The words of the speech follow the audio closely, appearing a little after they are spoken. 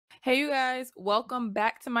Hey you guys, welcome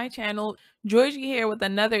back to my channel. Georgie here with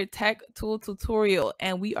another tech tool tutorial,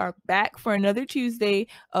 and we are back for another Tuesday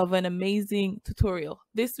of an amazing tutorial.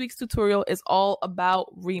 This week's tutorial is all about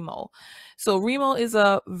Remo. So Remo is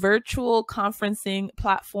a virtual conferencing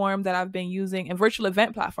platform that I've been using, a virtual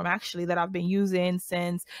event platform actually that I've been using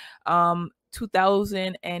since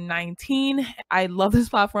 2019. I love this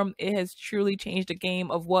platform. It has truly changed the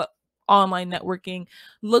game of what online networking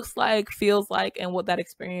looks like, feels like, and what that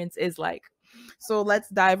experience is like. So let's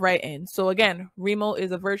dive right in. So again, Remo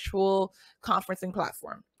is a virtual conferencing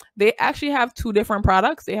platform. They actually have two different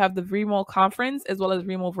products. They have the Remo Conference as well as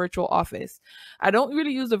Remo Virtual Office. I don't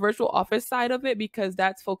really use the virtual office side of it because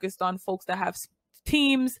that's focused on folks that have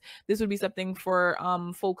teams. This would be something for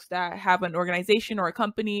folks that have an organization or a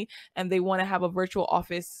company and they want to have a virtual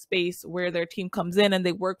office space where their team comes in and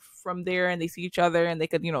they work from there and they see each other and they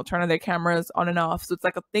could, turn on their cameras on and off. So it's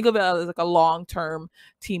like think of it as like a long-term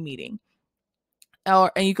team meeting.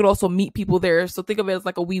 And you could also meet people there. So think of it as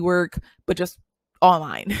like a WeWork, but just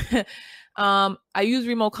online. I use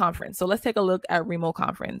Remo Conference. So let's take a look at Remo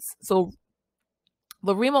Conference. So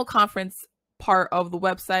the Remo Conference part of the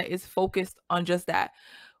website is focused on just that: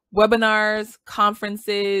 webinars,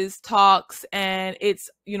 conferences, talks, and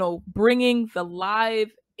it's, bringing the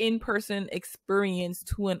live in-person experience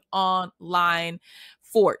to an online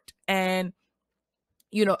fort. And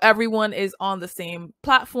everyone is on the same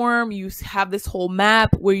platform. You have this whole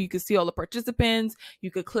map where you can see all the participants.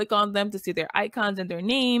 You could click on them to see their icons and their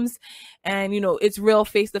names. And, it's real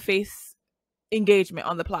face-to-face engagement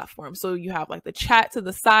on the platform. So you have like the chat to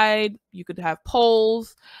the side. You could have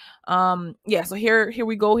polls. So here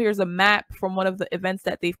we go. Here's a map from one of the events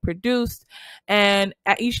that they've produced. And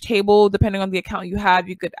at each table, depending on the account you have,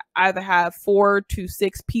 you could either have 4 to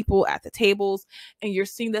 6 people at the tables. And you're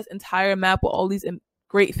seeing this entire map with all these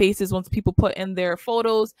great faces once people put in their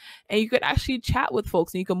photos, and you could actually chat with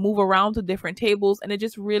folks and you can move around to different tables. And it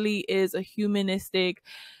just really is a humanistic,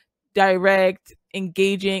 direct,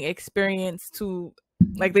 engaging experience to,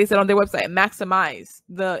 like they said on their website, maximize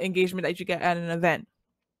the engagement that you get at an event.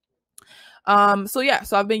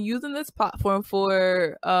 So I've been using this platform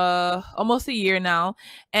for almost a year now,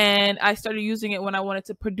 and I started using it when I wanted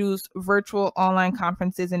to produce virtual online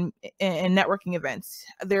conferences and networking events.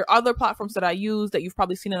 There are other platforms that I use that you've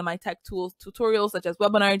probably seen in my tech tools tutorials, such as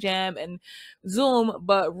Webinar Jam and Zoom,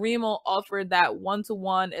 but Remo offered that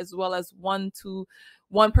one-to-one as well as one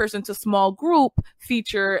person to small group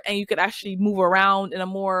feature, and you could actually move around in a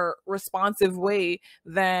more responsive way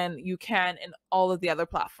than you can in all of the other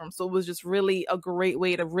platforms. So it was just really a great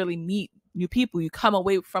way to really meet new people. You come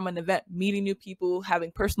away from an event meeting new people,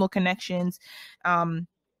 having personal connections, and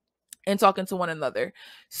talking to one another.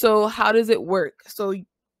 So how does it work? So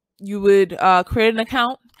you would create an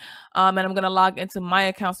account, and I'm going to log into my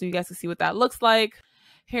account so you guys can see what that looks like.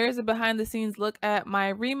 Here's a behind the scenes look at my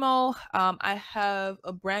Remo. I have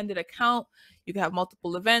a branded account. You can have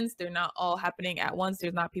multiple events. They're not all happening at once.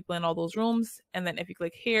 There's not people in all those rooms. And then if you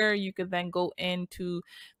click here, you could then go into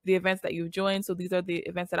the events that you've joined. So these are the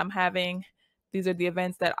events that I'm having. These are the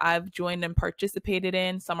events that I've joined and participated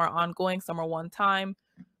in. Some are ongoing, some are one time.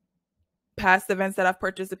 Past events that I've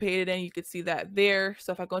participated in, you could see that there.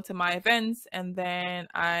 So if I go into my events and then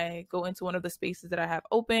I go into one of the spaces that I have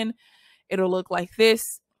open, it'll look like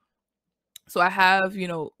this. So I have,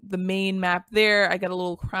 the main map there. I get a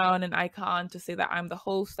little crown and icon to say that I'm the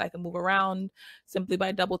host. I can move around simply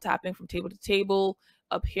by double tapping from table to table.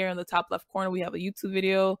 Up here in the top left corner, we have a YouTube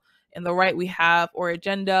video. In the right, we have our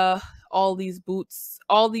agenda, all these booths,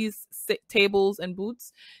 all these tables and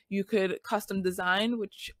booths. You could custom design,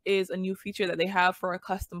 which is a new feature that they have for a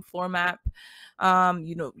custom floor map.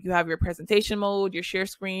 You have your presentation mode, your share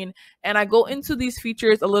screen, and I go into these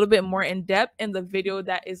features a little bit more in depth in the video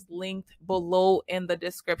that is linked below in the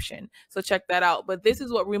description. So check that out. But this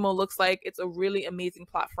is what Remo looks like. It's a really amazing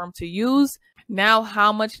platform to use. Now,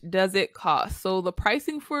 how much does it cost? So the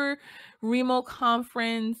pricing for Remo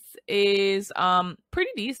Conference is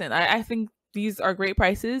pretty decent. I think these are great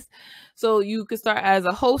prices. So you could start as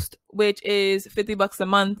a host, which is $50 a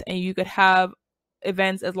month, and you could have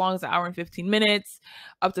events as long as an hour and 15 minutes,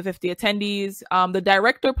 up to 50 attendees. The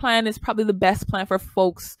director plan is probably the best plan for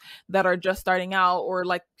folks that are just starting out or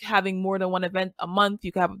like having more than one event a month.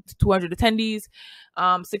 You can have 200 attendees,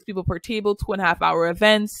 6 people per table, 2.5-hour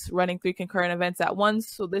events, running 3 concurrent events at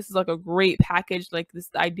once. So this is like a great package. Like this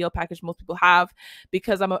is the ideal package most people have.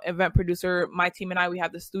 Because I'm an event producer, my team and I, we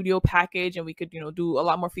have the studio package, and we could, do a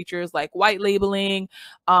lot more features like white labeling,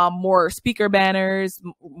 more speaker banners,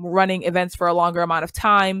 running events for a longer amount of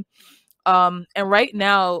time. And right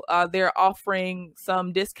now, they're offering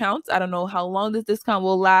some discounts. I don't know how long this discount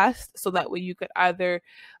will last, so that way you could either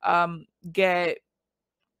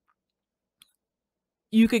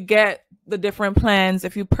get the different plans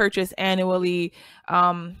if you purchase annually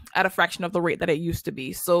at a fraction of the rate that it used to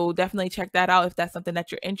be. So definitely check that out if that's something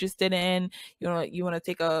that you're interested in. You want to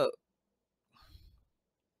take a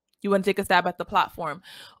stab at the platform.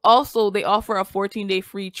 Also, they offer a 14-day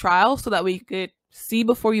free trial, so that way you could see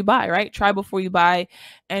before you buy, right? Try before you buy.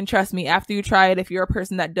 And trust me, after you try it, if you're a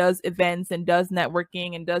person that does events and does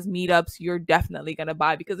networking and does meetups, you're definitely going to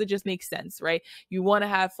buy, because it just makes sense, right? You want to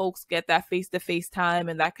have folks get that face-to-face time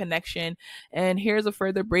and that connection. And here's a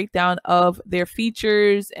further breakdown of their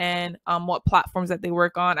features and what platforms that they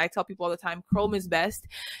work on. I tell people all the time, Chrome is best.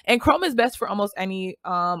 And Chrome is best for almost any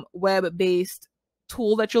web-based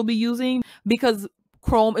tool that you'll be using, because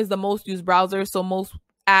Chrome is the most used browser. So most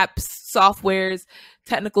apps, softwares,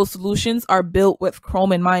 technical solutions are built with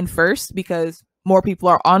Chrome in mind first, because more people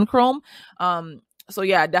are on Chrome. So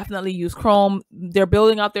yeah, definitely use Chrome. They're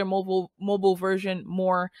building out their mobile version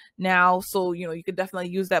more now, so you could definitely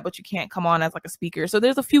use that, but you can't come on as like a speaker. So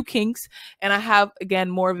there's a few kinks, and I have again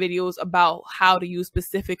more videos about how to use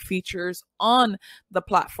specific features on the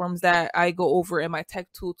platforms that I go over in my tech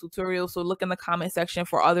tool tutorial. So look in the comment section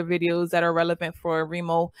for other videos that are relevant for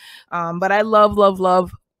Remo. But I love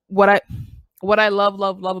what I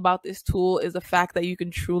love about this tool is the fact that you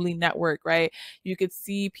can truly network, right? You could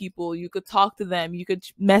see people, you could talk to them, you could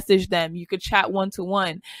message them, you could chat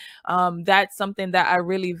one-to-one. That's something that I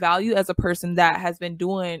really value as a person that has been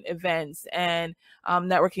doing events and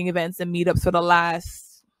networking events and meetups for the last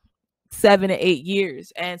 7 to 8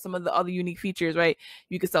 years. And some of the other unique features, right?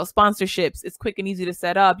 You can sell sponsorships. It's quick and easy to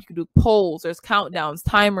set up. You can do polls. There's countdowns,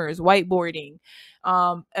 timers, whiteboarding,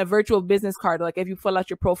 a virtual business card. Like if you fill out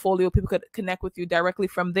your portfolio, people could connect with you directly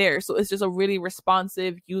from there. So it's just a really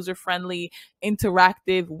responsive, user-friendly,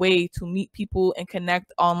 interactive way to meet people and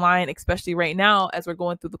connect online, especially right now as we're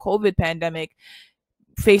going through the COVID pandemic.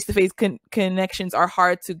 Face-to-face connections are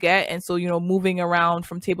hard to get, and so moving around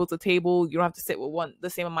from table to table, you don't have to sit with the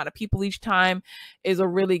same amount of people each time, is a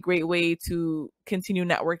really great way to continue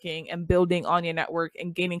networking and building on your network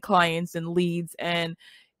and gaining clients and leads and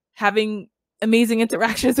having amazing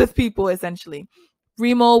interactions with people. Essentially,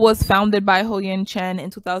 Remo was founded by Ho-Yen Chen in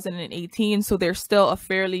 2018, so they're still a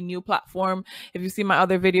fairly new platform. If you see my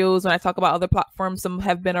other videos, when I talk about other platforms, some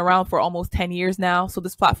have been around for almost 10 years now, so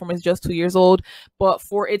this platform is just 2 years old. But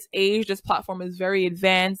for its age, this platform is very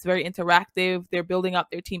advanced, very interactive. They're building up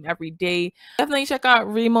their team every day. Definitely check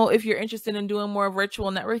out Remo if you're interested in doing more virtual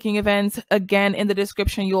networking events. Again, in the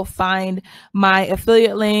description, you'll find my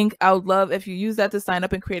affiliate link. I would love if you use that to sign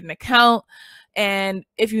up and create an account. And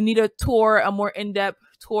if you need a tour, a more in-depth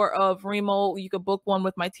tour of Remo, you could book one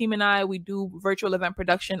with my team and I. We do virtual event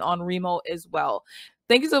production on Remo as well.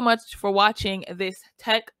 Thank you so much for watching this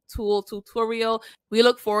tech tool tutorial. We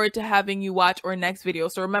look forward to having you watch our next video.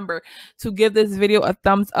 So remember to give this video a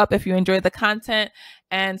thumbs up if you enjoyed the content,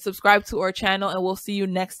 and subscribe to our channel, and we'll see you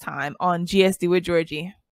next time on GSD with Georgie.